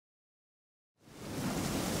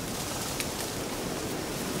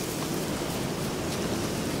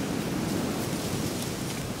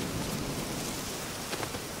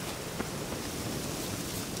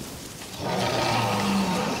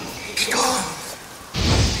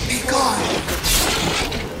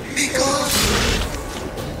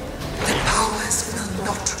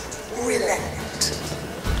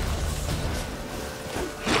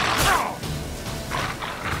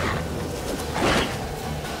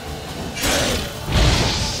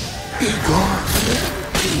Be gone.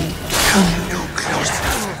 Come no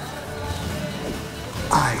closer.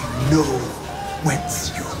 I know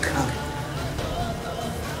whence you come.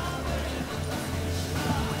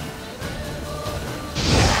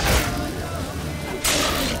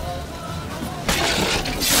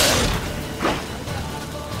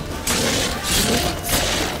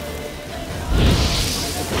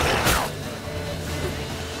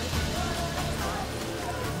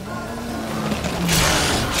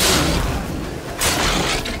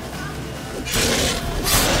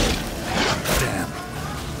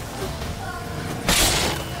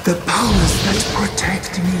 The powers that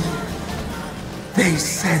protect me, they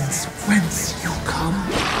sense whence you come.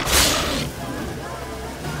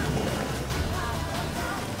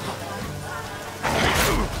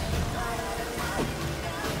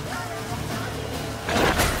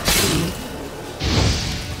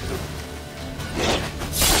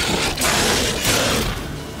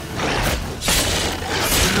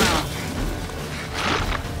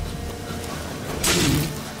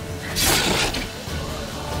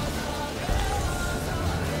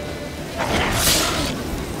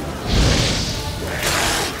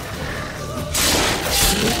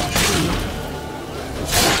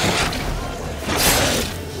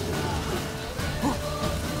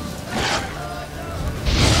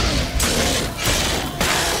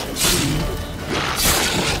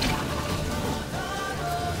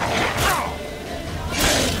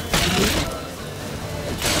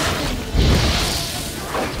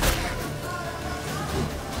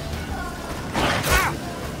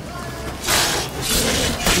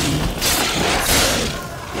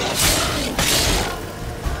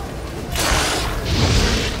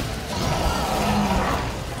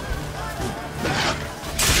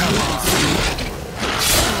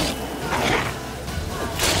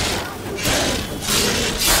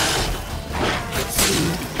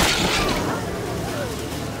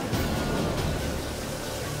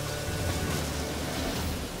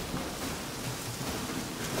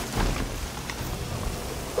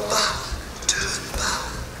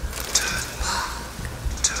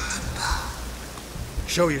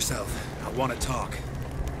 Show yourself. I want to talk.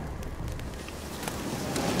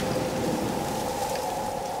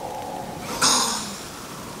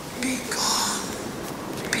 Be gone.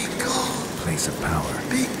 Be gone. Place of power.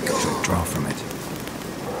 Be gone. Should draw from it.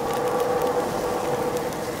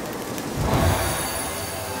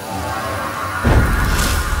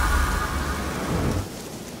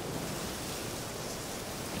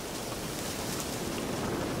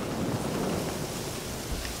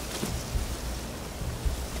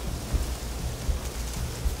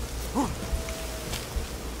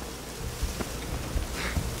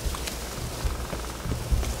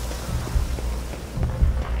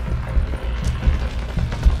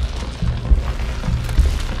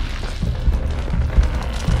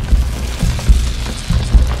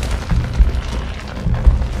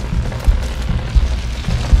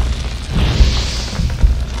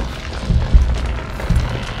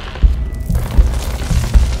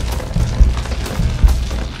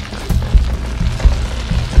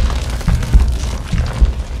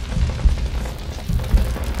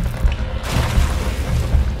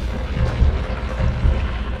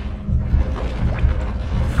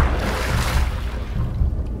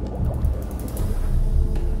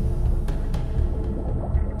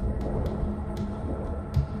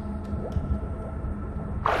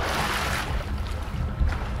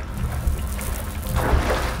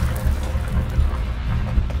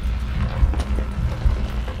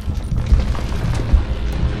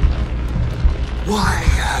 Why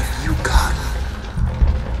have you gone?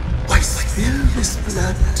 Why spill this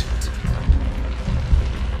blood?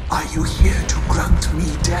 Are you here to grant me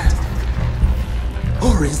death?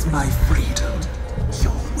 Or is my freedom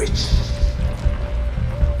your wish?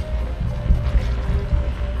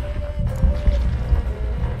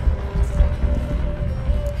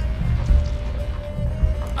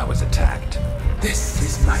 I was attacked. This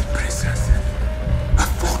is my prison, a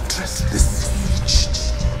fortress besieged.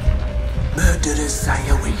 Murderers I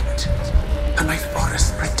await, and my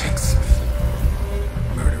forest protects me.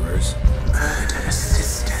 Murderers? Murderous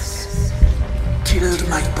sisters killed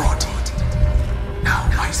my body. Now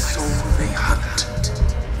my soul they hunt,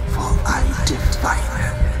 for I defy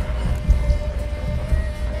them.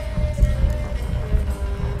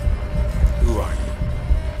 Who are you?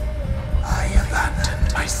 I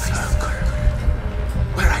abandoned my circle,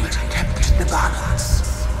 where I'd kept the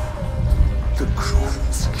balance. The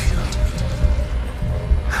crones killed me,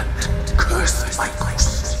 and cursed my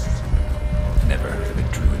ghost. Never heard of a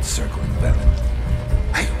druid circling venom.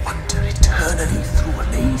 I wander eternally through a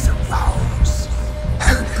maze of vows,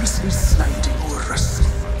 helplessly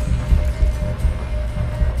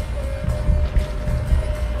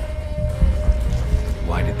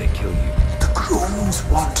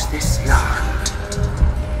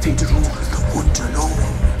and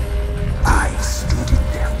alone, I stood in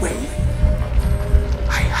their way.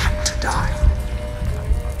 I had to die.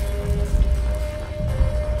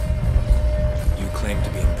 You claim to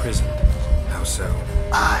be imprisoned. How so?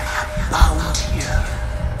 I am bound here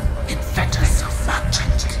in fetters of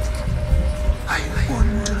magic. I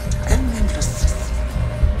wandered endlessly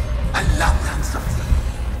along the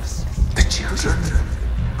leaves. The children,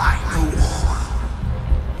 I know all.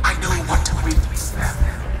 I know what awaits them.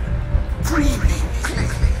 Free me,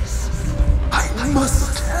 please. I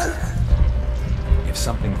must help. If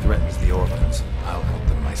something threatens the orphans, I'll help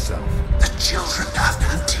them myself. The children have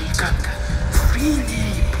been taken. Free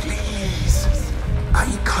me, please. I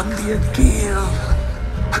can be a gale,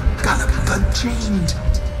 a gallop unchained.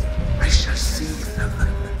 I shall save them.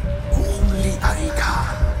 Only I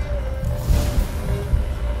can.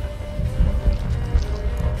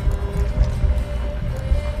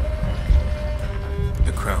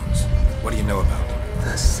 The crones. What do you know about them?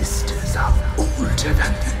 The sisters are older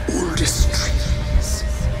than the oldest trees.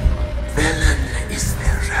 Velen is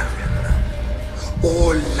their realm.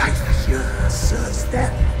 All life here serves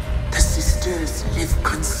them. The sisters live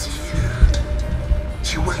concealed.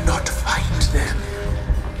 You will not find them.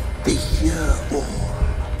 They hear all.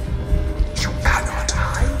 You cannot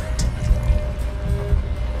hide.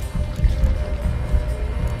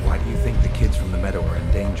 Why do you think the kids from the meadow are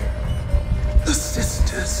in danger? The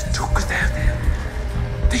sisters took them.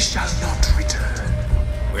 They shall not return.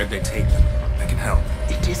 Where'd they take them? I can help.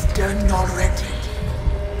 It is done already.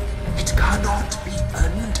 It cannot be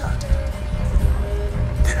undone.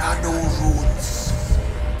 There are no rules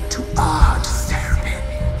to our ceremony.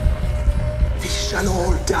 They shall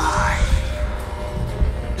all die.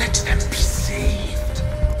 Let them be saved.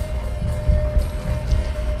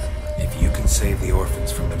 If you can save the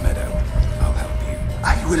orphans from the meadow, I'll help you.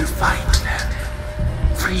 I will find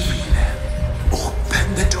them, free them,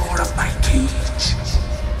 open the door of my cage.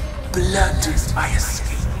 Blood is my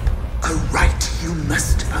escape, a rite you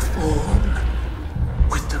must perform.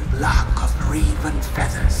 With the black of raven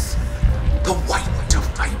feathers, the white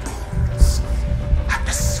of my bones, and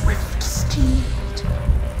a swift steed,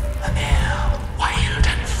 a mare wild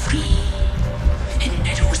and free, in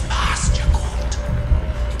meadows pasture gold,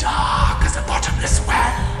 dark as a bottomless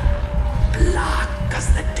well, black as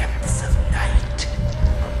the depths of night.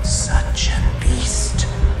 Such a beast,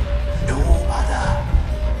 no other.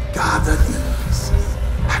 Gather these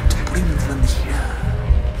and bring them here.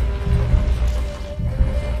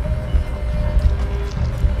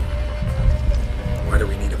 Why do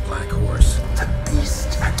we need a black horse? The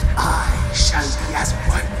beast and I shall be as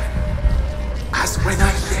one. As when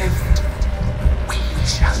I lived, we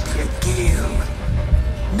shall be a gale.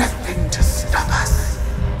 Nothing to stop us.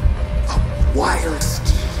 A wild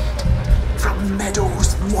steed from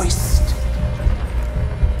meadows moist.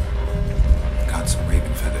 Got some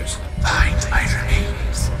raven feathers. Find my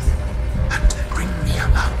remains and bring me a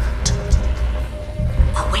mount.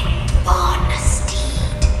 A wind-born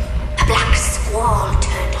steed, a black squall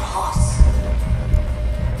turned horse.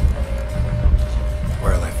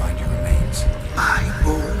 Where'll I find your remains? My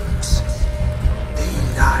bones, they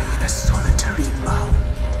lie in a solitary mound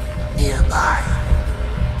nearby,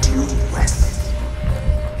 due west.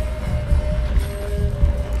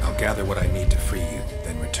 I'll gather what I need to free you,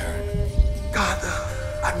 then return. Gather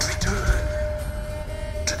and return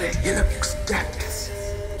to the hillock's depths,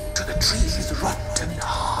 to the tree's rotten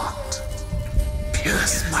heart.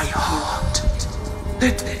 Pierce my heart,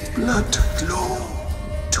 let blood flow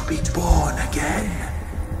to be born again.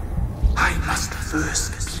 I must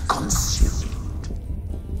first be consumed.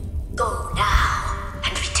 Go now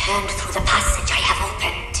and return through the passage I have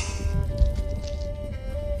opened.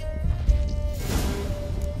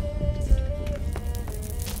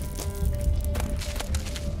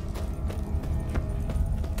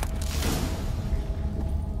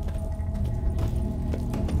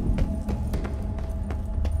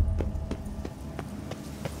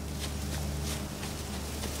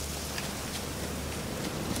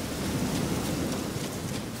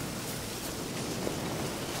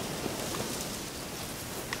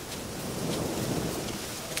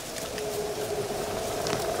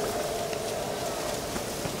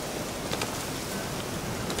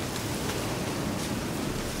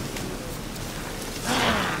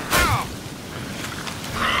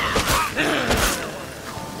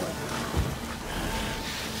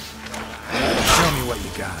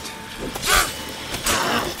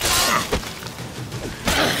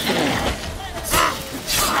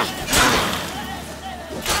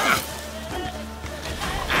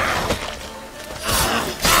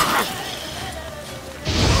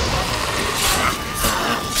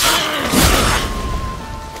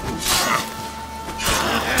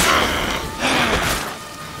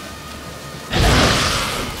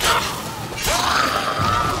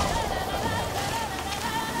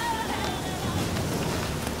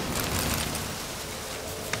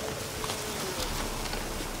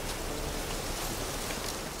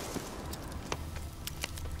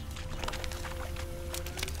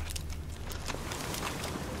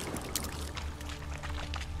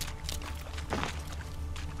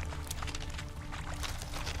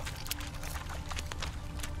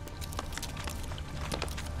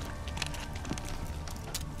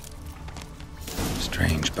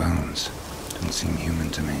 don't seem human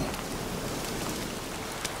to me.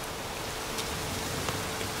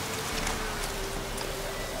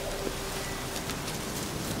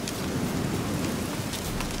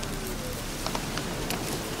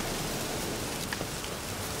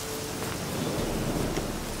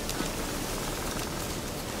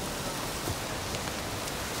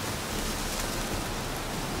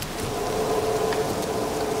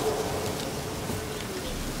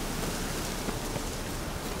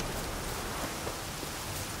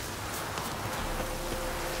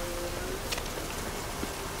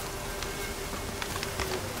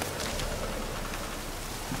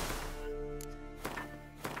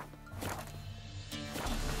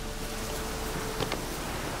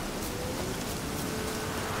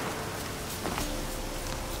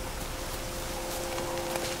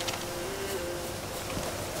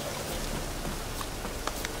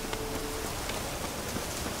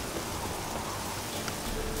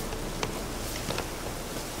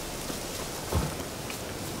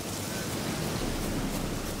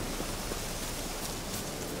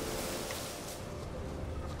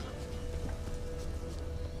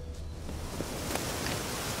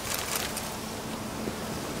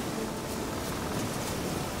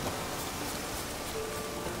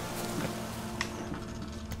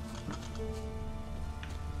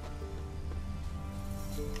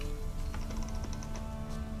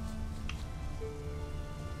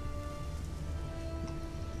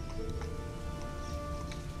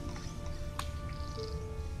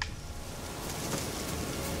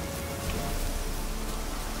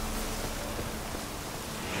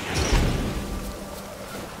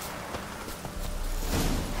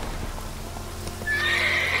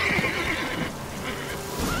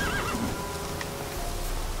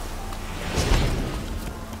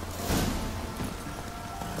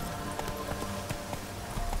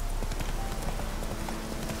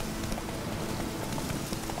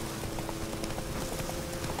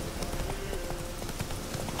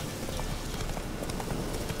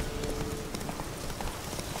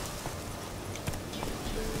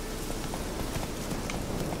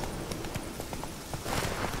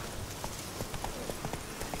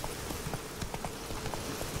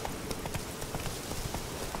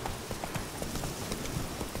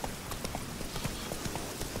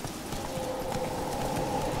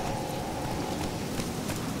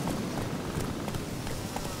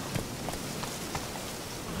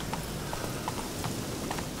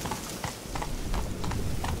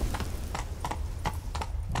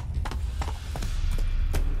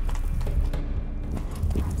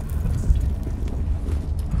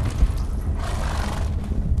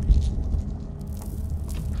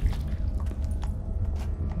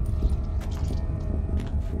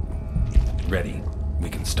 Ready. We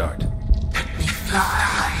can start. Let me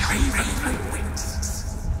fly, raven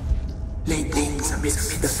wings. Lay wings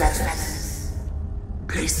amidst the feathers.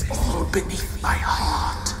 Place all beneath my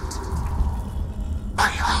heart. My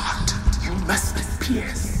heart you must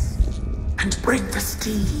pierce, and bring the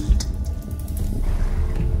steed.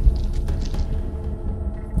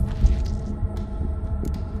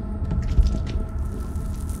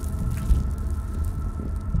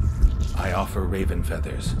 I offer raven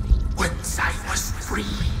feathers. Once I was free,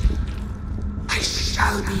 I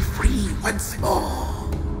shall be free once more.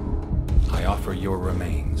 I offer your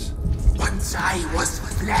remains. Once I was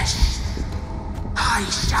flesh, I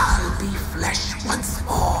shall be flesh once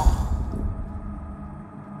more.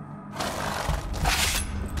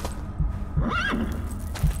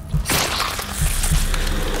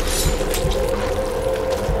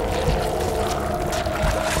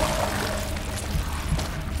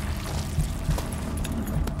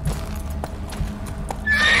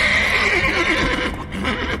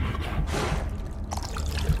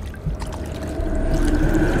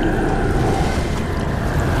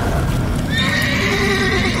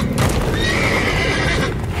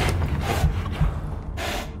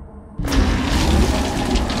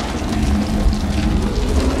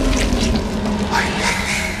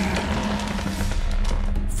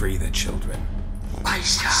 Free the children. I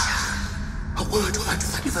shall. A word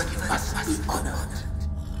once given must be honored.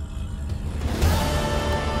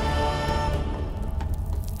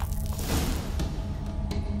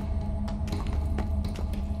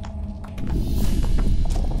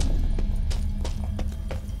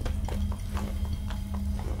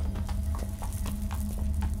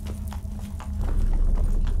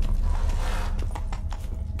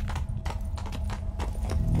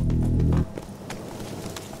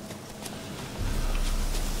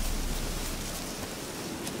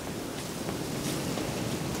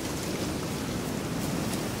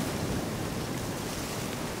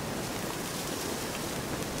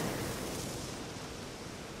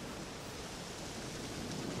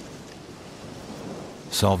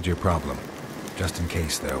 Solved your problem. Just in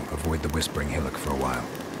case, though, avoid the Whispering Hillock for a while.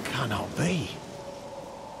 Cannot be.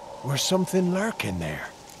 Where's something lurking there?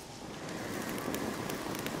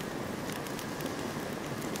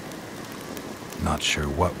 Not sure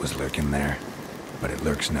what was lurking there, but it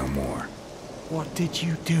lurks no more. What did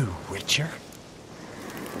you do, Witcher?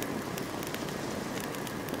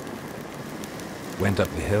 Went up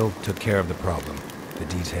the hill, took care of the problem. The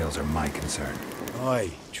details are my concern.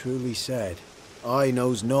 Aye, truly said. I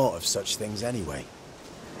knows naught of such things anyway.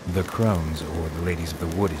 The crones, or the ladies of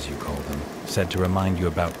the wood as you call them, said to remind you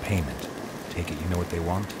about payment. Take it you know what they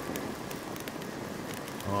want?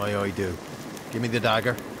 Aye, I do. Give me the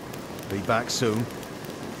dagger. Be back soon.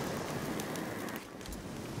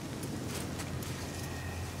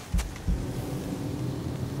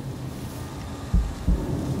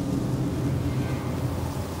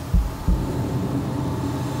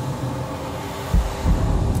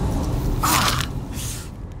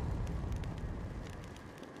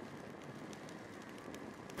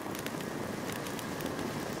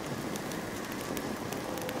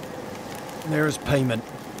 There's payment.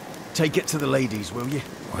 Take it to the ladies, will you?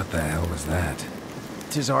 What the hell was that?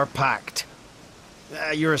 'Tis our pact.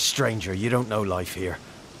 You're a stranger, you don't know life here.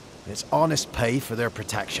 It's honest pay for their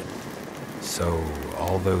protection. So,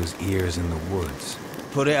 all those ears in the woods.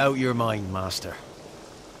 Put it out your mind, master.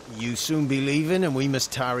 You soon be leaving and we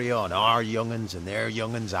must tarry on, our young'uns and their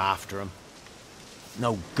young'uns after 'em.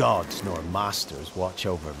 No gods nor masters watch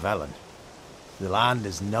over Velen. The land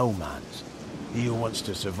is no man's. He who wants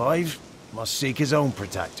to survive must seek his own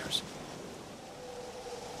protectors.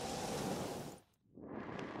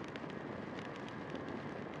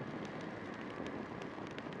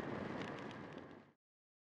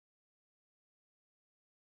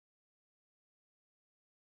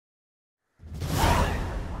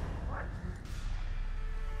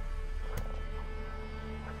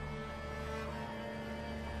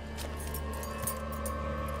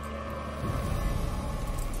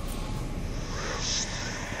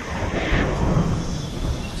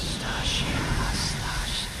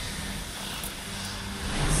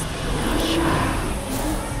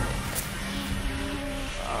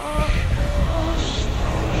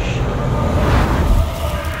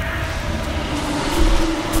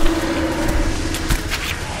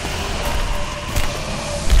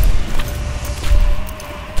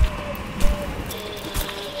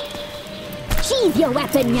 Sheathe your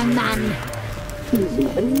weapon, young man. He's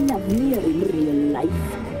even lovelier in real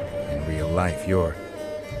life. In real life, you're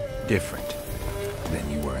different than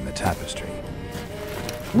you were in the tapestry.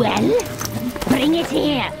 Well, bring it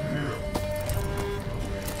here.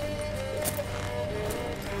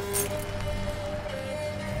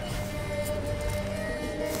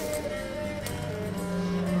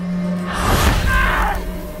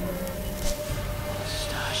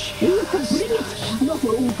 You can bring it, not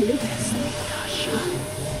ugly.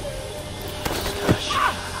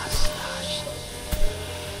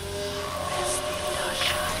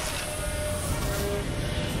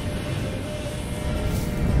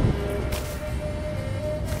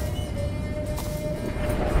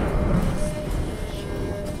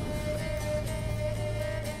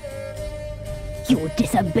 You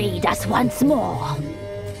disobeyed us once more.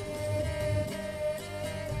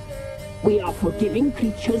 We are forgiving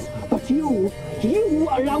creatures, but you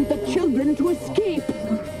allowed the children to escape.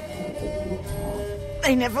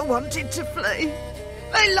 They never wanted to flee.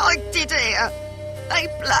 They liked it here. They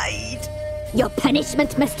played. Your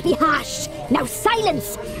punishment must be harsh. Now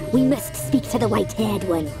silence! We must speak to the white-haired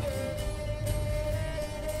one.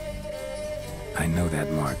 I know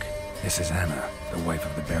that mark. This is Anna, the wife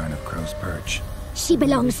of the Baron of Crow's Perch. She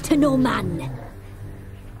belongs to no man.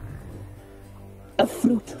 A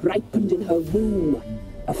fruit ripened in her womb.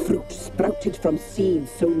 A fruit sprouted from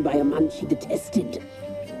seeds sown by a man she detested.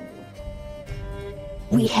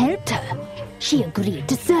 We helped her. She agreed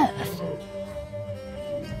to serve.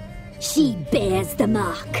 She bears the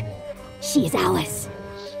mark. She is ours.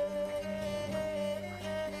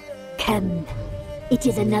 Come. It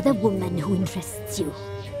is another woman who interests you.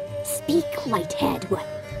 Speak, white-haired one.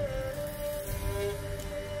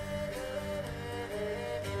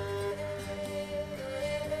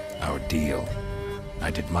 Our deal.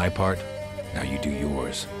 I did my part, now you do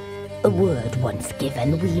yours. A word once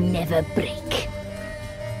given, we never break.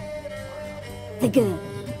 The girl.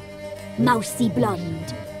 Mousy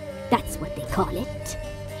blonde. That's what they call it.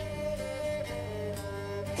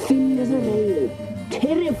 Thin as a rail,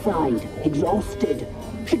 terrified, exhausted.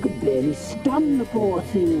 She could barely stand, the poor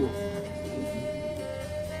thing.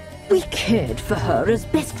 We cared for her as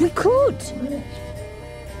best we could.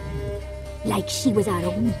 Like she was our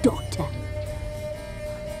own daughter.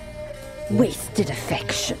 Wasted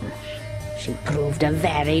affection. She proved a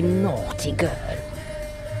very naughty girl.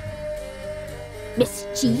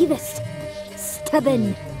 Mischievous,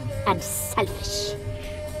 stubborn, and selfish.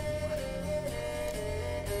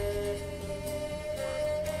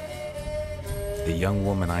 The young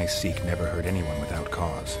woman I seek never hurt anyone without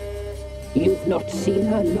cause. You've not seen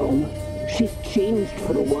her long. She's changed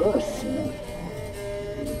for the worse.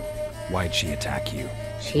 Why'd she attack you?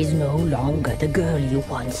 She's no longer the girl you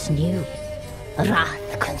once knew.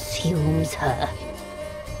 Wrath consumes her.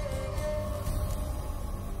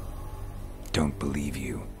 Don't believe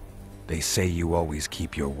you. They say you always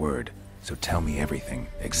keep your word, so tell me everything,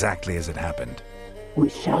 exactly as it happened. We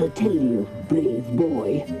shall tell you, brave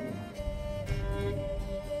boy.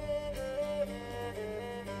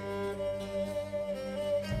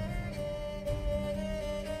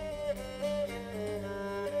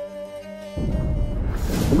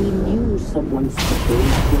 We knew someone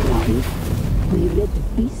supposed to arrive. We read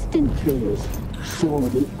beast entrails, saw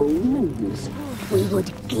the omens. We would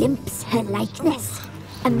glimpse her likeness,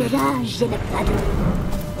 a mirage in a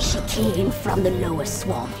puddle. She came from the lower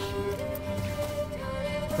swamp.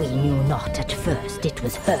 We knew not at first it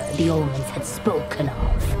was her the omens had spoken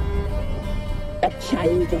of. A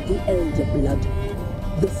child of the elder blood.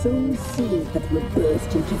 The soul seed that will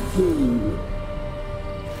burst into flame.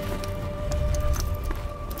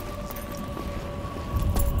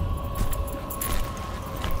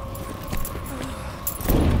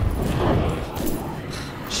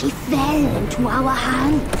 She fell into our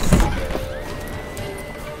hands.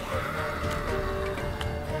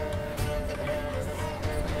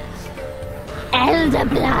 Elder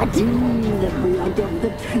blood! The blood of the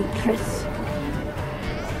traitress.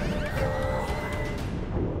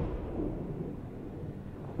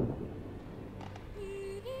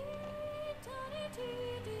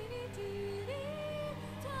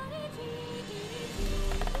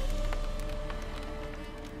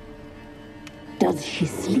 Does she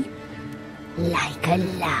sleep? Like a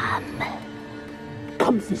lamb.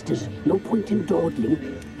 Come, sisters, no point in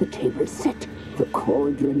dawdling. The table's set. The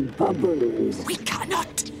cauldron bubbles. We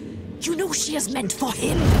cannot! You know she is meant for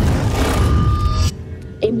him!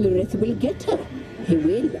 Imlerith will get her. He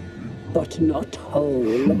will, but not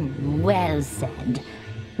whole. Well said.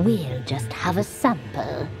 We'll just have a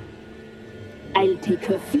sample. I'll take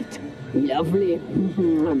her feet. Lovely.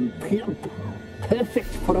 And plump. Perfect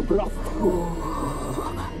for a broth.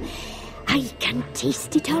 I can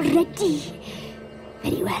taste it already.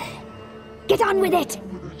 Very well. Get on with it!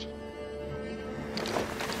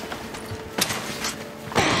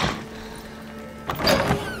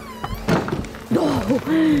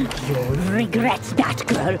 You'll regret that,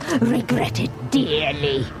 girl. Regret it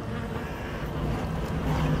dearly.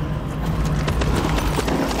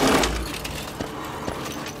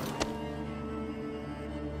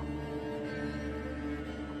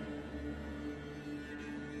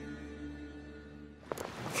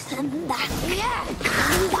 Come back here!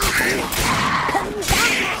 Come back here! Come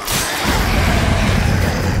back! Yeah!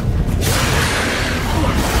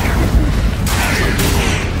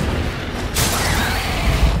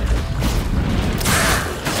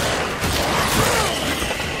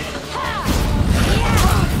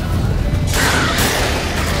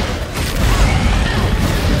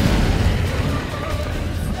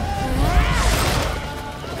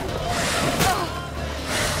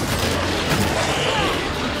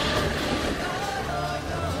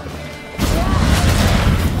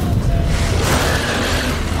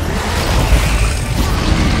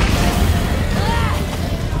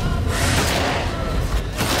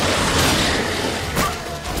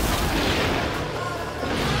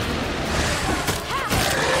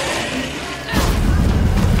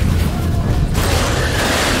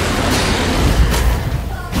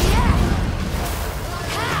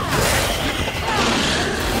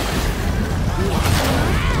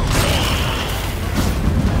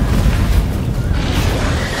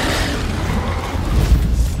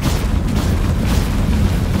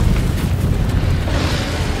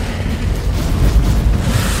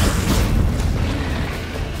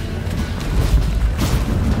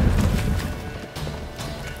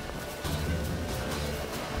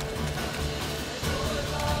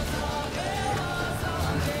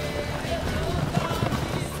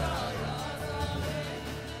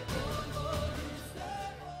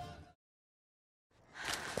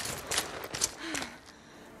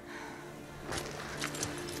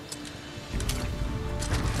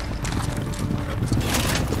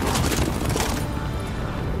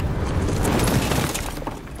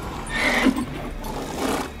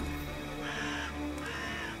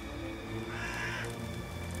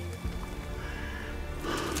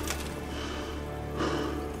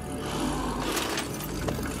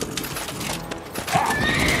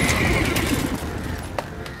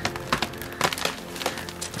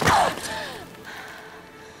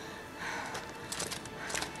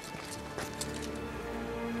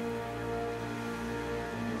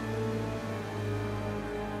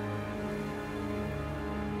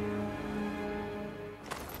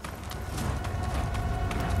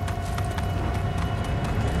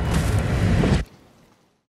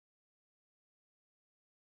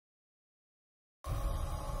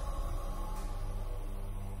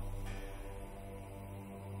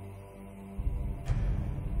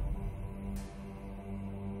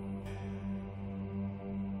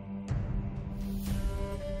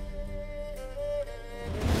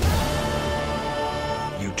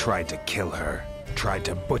 You tried to kill her. Tried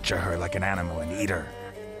to butcher her like an animal and eat her.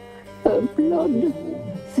 Her blood.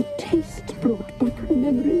 The taste brought back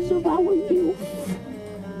memories of our youth.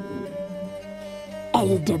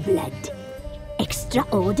 Elder blood.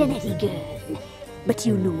 Extraordinary girl. But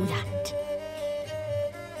you know that.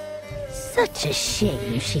 Such a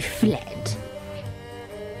shame she fled.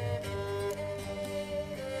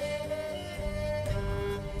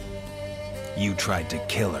 You tried to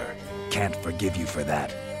kill her. Can't forgive you for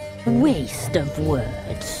that. Waste of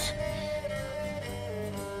words.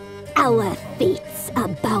 Our fates are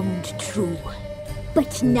bound true.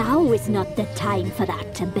 But now is not the time for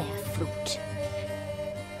that to bear fruit.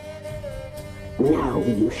 Now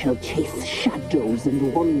you shall chase shadows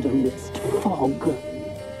and wander midst fog.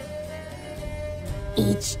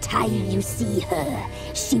 Each time you see her,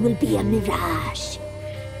 she will be a mirage.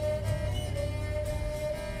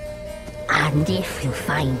 And if you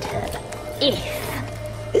find her,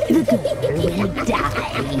 the girl will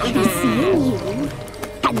die. Be seeing you,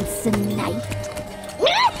 handsome knight.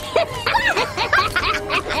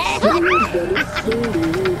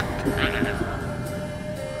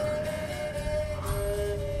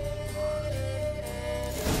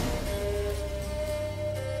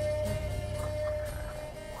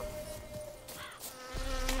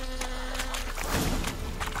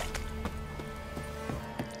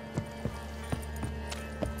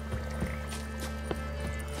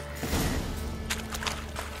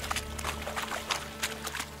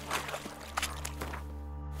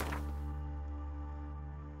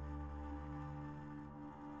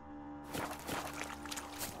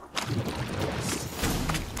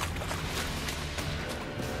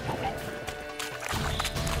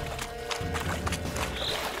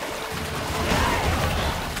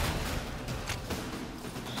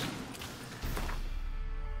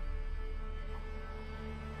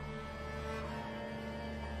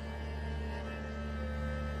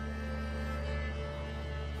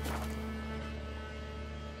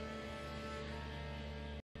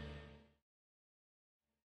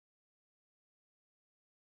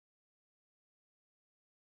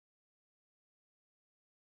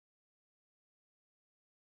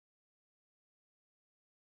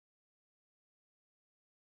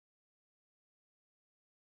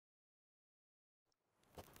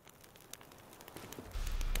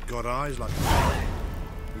 Got eyes like a...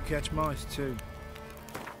 You catch mice too.